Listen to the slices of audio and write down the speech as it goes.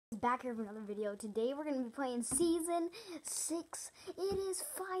Back here with another video. Today we're going to be playing Season 6. It is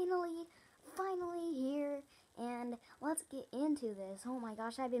finally here, and let's get into this. Oh my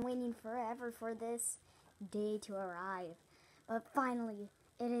gosh, I've been waiting forever for this day to arrive. But finally,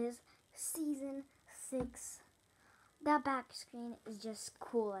 it is Season 6. That back screen is just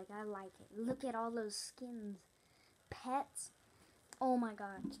cool, like I like it. Look at all those skins. Pets. Oh my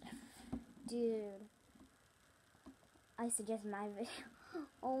gosh. Dude. I suggest my video.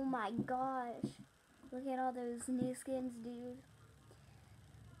 Oh my gosh. Look at all those new skins, dude.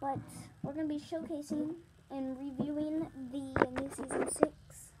 But we're going to be showcasing and reviewing the new Season 6.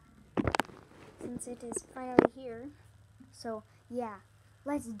 Since it is finally here. So, yeah.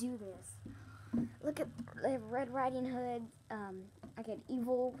 Let's do this. Look at Red Riding Hood. Like an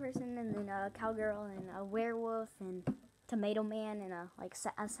evil person, and then a cowgirl, and a werewolf, and Tomato Man, and a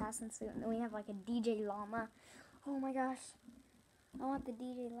assassin suit. And then we have like a DJ llama. Oh my gosh. I want the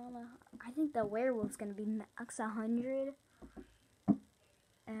DJ llama. I think the werewolf's gonna be max 100.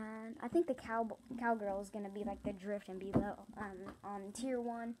 And I think the cowgirl is gonna be like the drift and be low on tier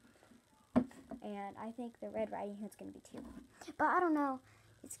 1. And I think the Red Riding Hood's gonna be tier 1. But I don't know.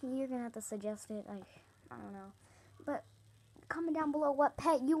 You're gonna have to suggest it. I don't know. But comment down below what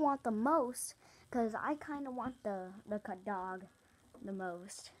pet you want the most. Cause I kinda want the dog the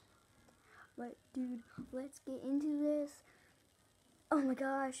most. But dude, let's get into this. Oh my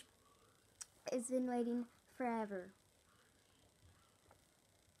gosh. It's been waiting forever.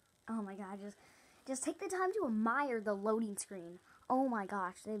 Oh my god, just take the time to admire the loading screen. Oh my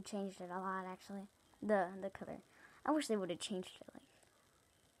gosh, they've changed it a lot actually. The color. I wish they would have changed it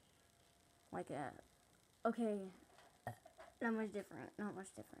okay. Not much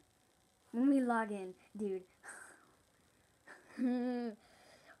different. Let me log in, dude.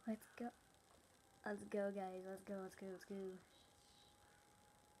 Let's go. Let's go, guys. Let's go.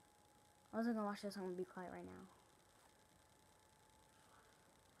 I wasn't gonna watch this. I'm gonna be quiet right now.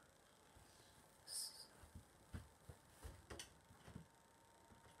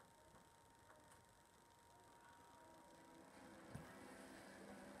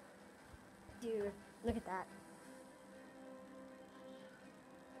 Dude, look at that.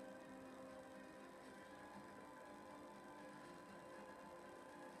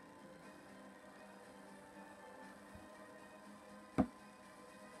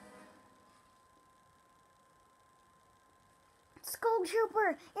 Skull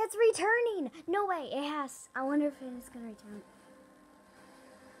Trooper! It's returning! No way, it has. I wonder if it's gonna return.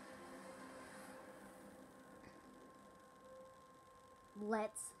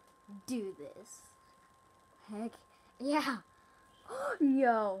 Let's do this. Heck yeah!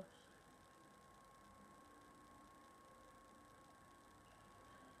 Yo!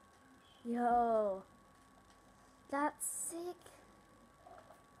 Yo! That's sick!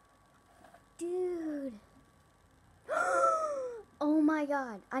 Dude! Oh my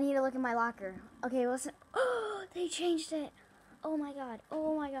god, I need to look in my locker. Okay, listen. Oh, they changed it. Oh my god.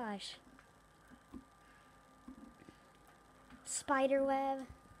 Oh my gosh. Spiderweb.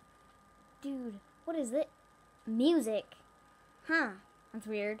 Dude, what is it? Music. Huh, that's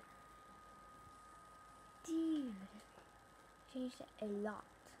weird. Dude. Changed it a lot.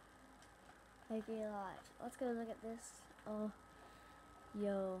 Like a lot. Let's go look at this. Oh.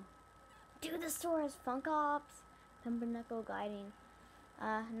 Yo. Dude, the store has Funkops. Pumpernickel Gliding.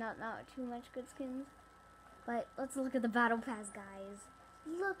 Not too much good skins. But let's look at the Battle Pass, guys.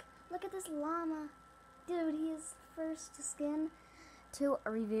 Look at this llama. Dude, he is first skin to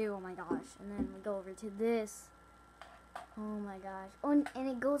a review. Oh my gosh. And then we go over to this. Oh my gosh. Oh, and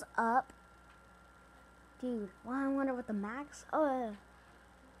it goes up. Dude, well, I wonder what the max. Oh,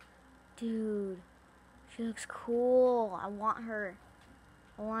 dude, she looks cool. I want her.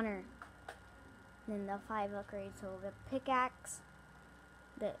 Then the 5 upgrades, so the pickaxe,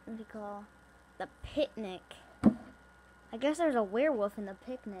 what do you call, the picnic. I guess there's a werewolf in the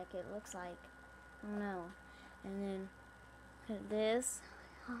picnic, it looks like. I don't know. And then this,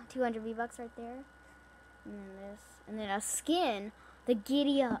 200 V-Bucks right there. And then this, and then a skin, the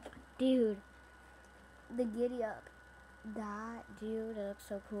Giddy Up, dude. The Giddy Up. That, dude, it looks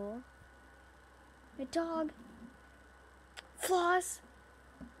so cool. A dog. Floss.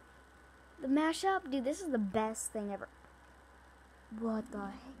 The mashup? Dude, this is the best thing ever. What the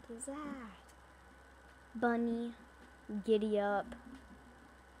heck is that? Bunny. Giddy Up.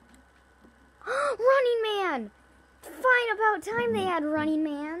 Running Man! Fine, about time they had Running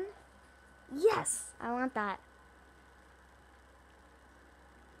Man. Yes! I want that.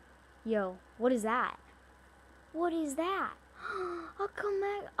 Yo, what is that? What is that? I'll come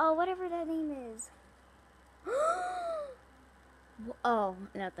back. Oh, whatever that name is. Oh,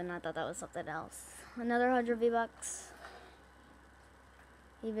 nothing. I thought that was something else. Another 100 V-Bucks.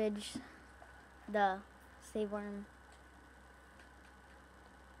 Evage. The save worm.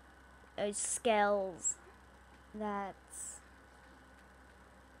 Scales. That's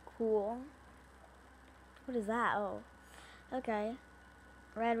cool. What is that? Oh, okay.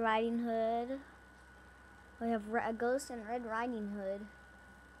 Red Riding Hood. We have a Ghost and Red Riding Hood.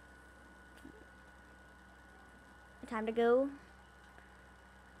 Time to go.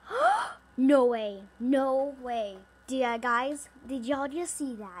 No way. No way. Guys, did y'all just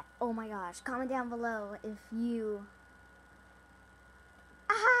see that? Oh my gosh. Comment down below if you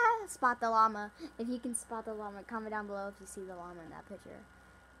spot the llama. If you can spot the llama, comment down below if you see the llama in that picture.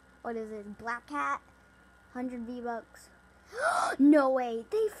 What is it? Black Cat? 100 V-Bucks. No way.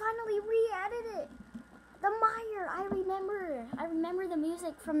 They finally re-added it. The Mire. I remember the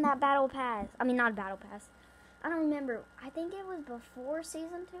music from that Battle Pass. I mean, not Battle Pass. I don't remember. I think it was before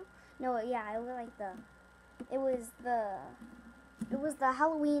season 2. No, yeah, it was like it was the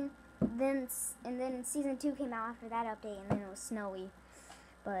Halloween, and then season 2 came out after that update, and then it was snowy.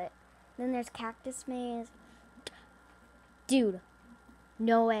 But then there's Cactus Maze. Dude,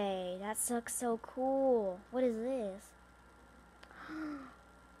 no way. That looks so cool. What is this?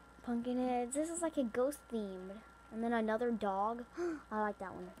 Pumpkinheads. This is like a ghost themed. And then another dog. I like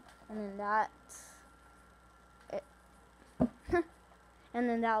that one. And then that. And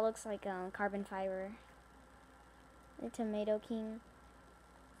then that looks like carbon fiber. The Tomato King.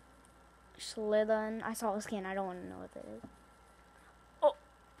 Slithin. I saw a skin. I don't want to know what that is. Oh!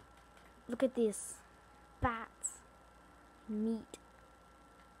 Look at this. Bats. Meat.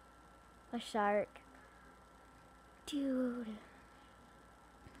 A shark. Dude.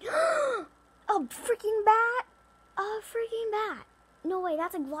 A freaking bat! A freaking bat! No way,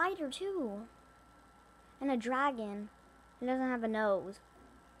 that's a glider too. And a dragon. It doesn't have a nose.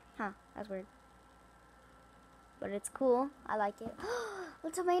 Huh, that's weird. But it's cool. I like it.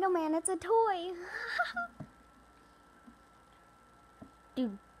 The Tomato Man, it's a toy.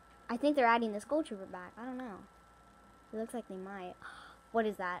 Dude, I think they're adding the Skull Trooper back. I don't know. It looks like they might. What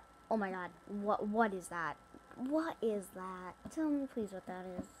is that? Oh my god. What is that? What is that? Tell me please what that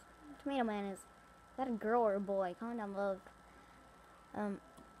is. Tomato Man is that a girl or a boy? Comment down below.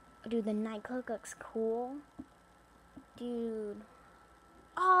 Dude, the Night Cloak looks cool. Dude.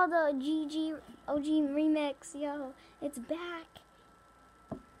 Oh, the GG OG remix, yo. It's back.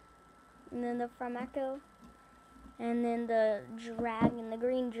 And then the From Echo. And then the dragon, the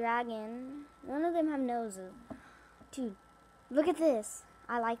green dragon. None of them have noses. Dude, look at this.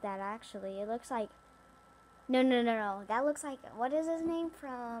 I like that actually. It looks like No. That looks like, what is his name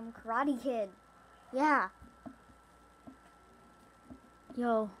from Karate Kid? Yeah.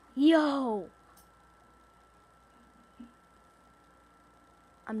 Yo.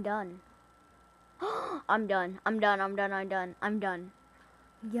 I'm done. I'm done.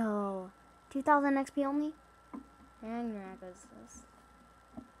 Yo. 2,000 XP only?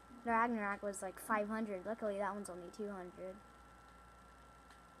 Ragnarok was like 500. Luckily that one's only 200.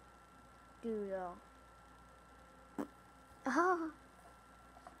 Dude, yo. Oh,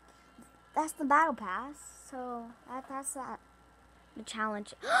 that's the battle pass. So that's that. The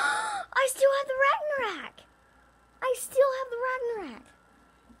challenge. I still have the Ragnarok.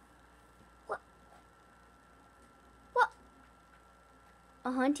 What?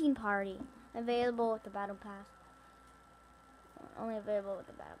 A hunting party available with the battle pass. Only available with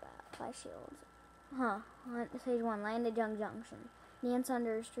the battle pass. 5 shields. Huh? Stage 1. Land at Junk Junction. Dance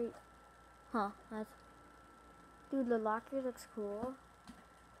under a street. Huh? That's. Dude, the locker looks cool.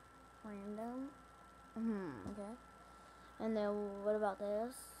 Random. Okay. And then what about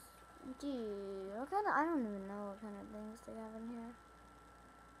this? Dude, I don't even know what kind of things they have in here.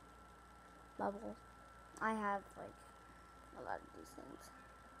 Bubbles. I have like a lot of these things.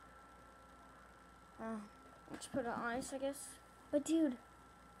 Let's put it on ice, I guess. But dude,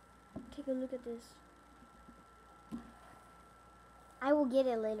 take a look at this. I will get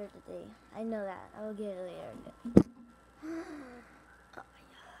it later today. I know that. I will get it later today. Oh my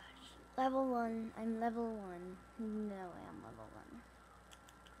gosh. Level 1. I'm level 1. No way, I'm level 1.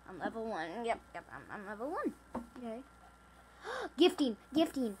 I'm level 1. Yep, I'm level 1. Okay. Gifting.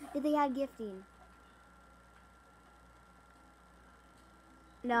 Did they add gifting?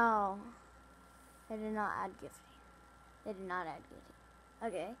 No. They did not add gifting.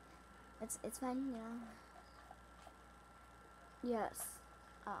 Okay. It's fine, you know. Yes.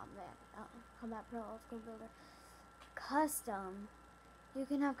 Oh man. Combat Pro, Old School Builder. Custom. You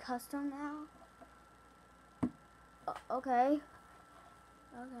can have custom now? Okay,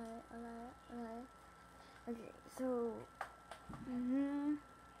 so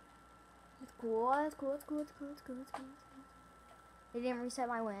It's cool. It's cool. It's cool. It's cool. It's cool. It's cool. It's cool. They didn't reset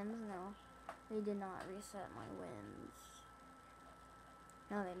my wins. No, they did not reset my wins.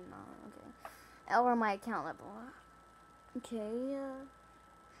 No, they did not. Okay. Or my account level. Okay.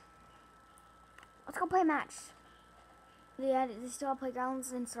 Let's go play a match. They still have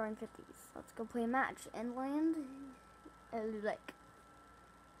playgrounds and starting 50s. Let's go play a match. Inland. Like.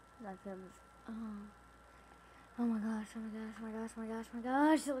 That feels. Oh my gosh, oh my gosh, oh my gosh, oh my gosh, oh my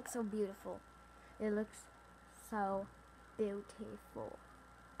gosh. It looks so beautiful. It looks so beautiful.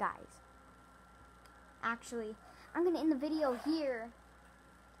 Guys. Actually, I'm going to end the video here.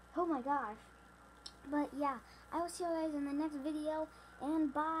 Oh my gosh. But yeah, I will see you guys in the next video.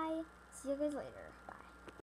 And bye. See you guys later.